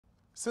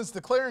Since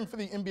declaring for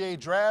the NBA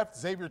draft,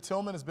 Xavier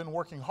Tillman has been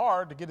working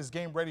hard to get his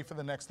game ready for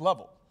the next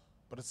level.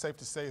 But it's safe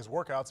to say his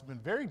workouts have been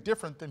very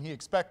different than he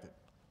expected.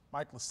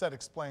 Mike Lissette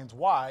explains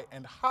why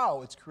and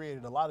how it's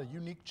created a lot of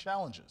unique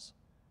challenges.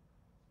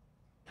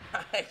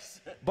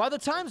 Nice. By the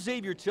time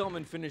Xavier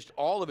Tillman finished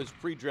all of his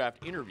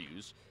pre-draft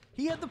interviews,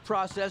 he had the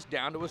process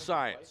down to a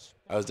science.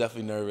 I was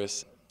definitely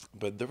nervous,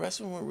 but the rest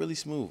of them went really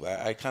smooth.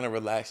 I kind of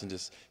relaxed and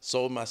just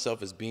sold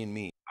myself as being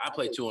me. I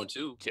play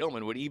 2-on-2.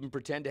 Tillman would even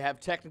pretend to have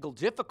technical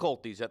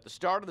difficulties at the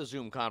start of the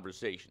Zoom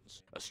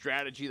conversations, a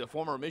strategy the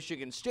former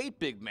Michigan State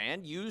big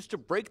man used to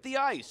break the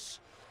ice,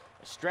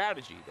 a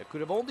strategy that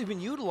could have only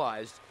been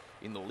utilized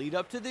in the lead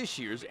up to this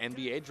year's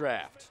NBA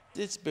draft.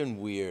 It's been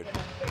weird.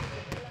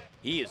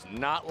 He is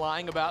not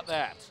lying about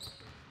that.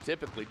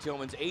 Typically,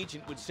 Tillman's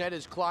agent would send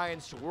his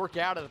clients to work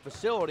out at a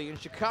facility in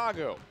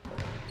Chicago.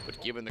 But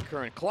given the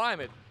current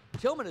climate,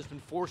 Tillman has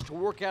been forced to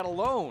work out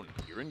alone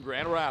here in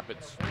Grand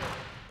Rapids.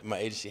 My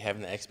agency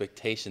having the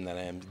expectation that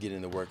I am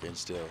getting the work in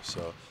still,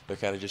 so they're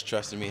kind of just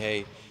trusting me,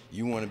 hey,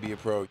 you want to be a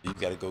pro, you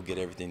got to go get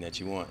everything that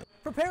you want.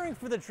 Preparing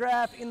for the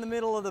draft in the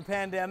middle of the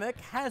pandemic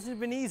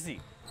hasn't been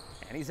easy,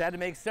 and he's had to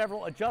make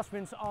several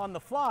adjustments on the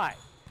fly.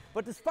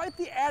 But despite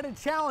the added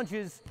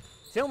challenges,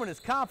 Tillman is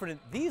confident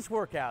these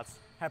workouts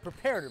have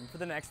prepared him for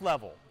the next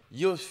level.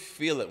 You'll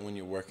feel it when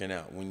you're working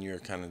out, when you're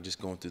kind of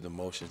just going through the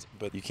motions,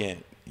 but you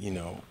can't,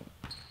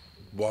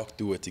 walk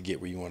through it to get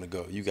where you want to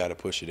go. You got to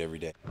push it every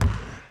day.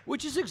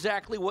 Which is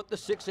exactly what the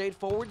 6'8"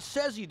 forward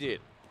says he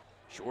did.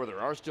 Sure, there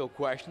are still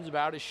questions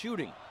about his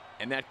shooting,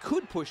 and that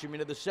could push him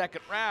into the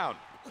second round.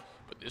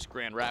 But this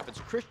Grand Rapids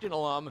Christian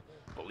alum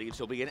believes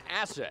he'll be an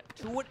asset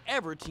to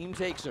whatever team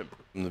takes him.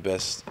 I'm the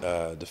best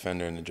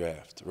defender in the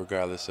draft.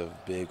 Regardless of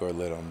big or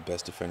little, I'm the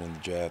best defender in the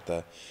draft.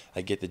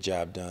 I get the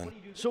job done.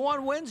 So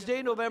on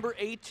Wednesday, November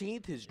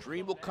 18th, his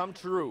dream will come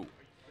true.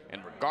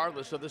 And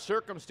regardless of the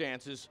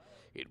circumstances,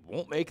 it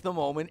won't make the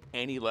moment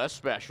any less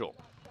special.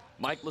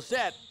 Mike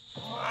Lissette,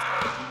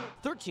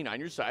 13 on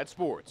your side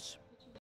sports.